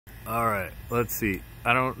All right, let's see.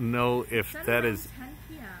 I don't know if that is 10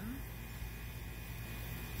 p.m.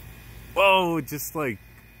 Whoa, it just like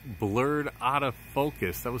blurred out of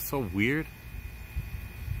focus. That was so weird.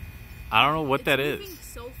 I don't know what that is. It's moving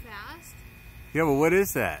so fast. Yeah, but what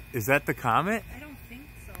is that? Is that the comet? I don't think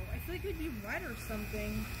so. I feel like it would be red or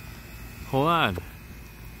something. Hold on.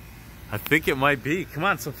 I think it might be. Come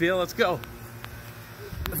on, Sophia, let's go.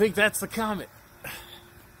 I think that's the comet.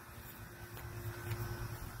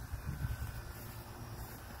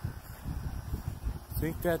 I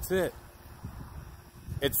think that's it.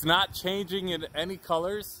 It's not changing in any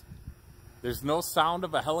colors. There's no sound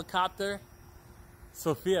of a helicopter.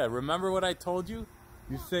 Sophia, remember what I told you?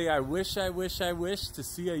 You say, I wish, I wish, I wish to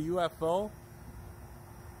see a UFO.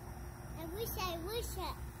 I wish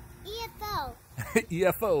UFO.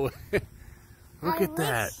 UFO. Look I at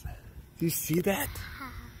that. wish. Do you see that?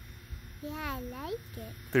 Yeah, I like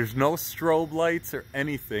it. There's no strobe lights or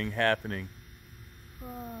anything happening. Whoa.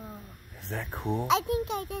 Is that cool? I think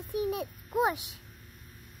I just seen it squish.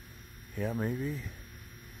 Yeah, maybe.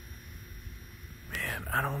 Man,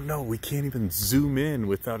 I don't know. We can't even zoom in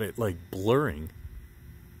without it like blurring.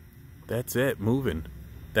 That's it, moving.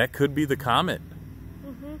 That could be the comet.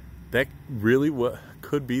 Mm-hmm. That really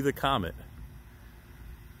could be the comet.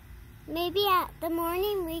 Maybe at the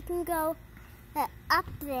morning we can go up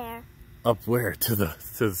there. Up where? To the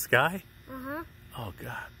sky? Uh-huh. Oh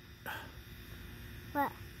God.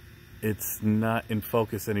 What? It's not in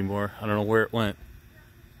focus anymore. I don't know where it went.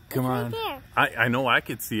 Come It's on. right there. I know I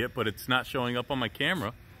could see it, but it's not showing up on my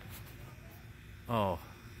camera. Oh.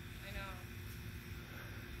 I know.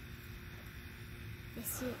 I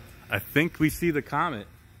see it. I think we see the comet.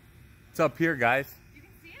 It's up here, guys. You can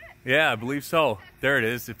see it? Yeah, I believe so. There it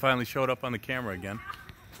is. It finally showed up on the camera again.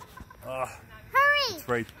 Hurry! It's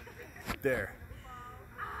right there.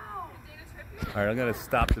 All right, I'm going to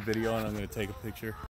stop the video and I'm going to take a picture.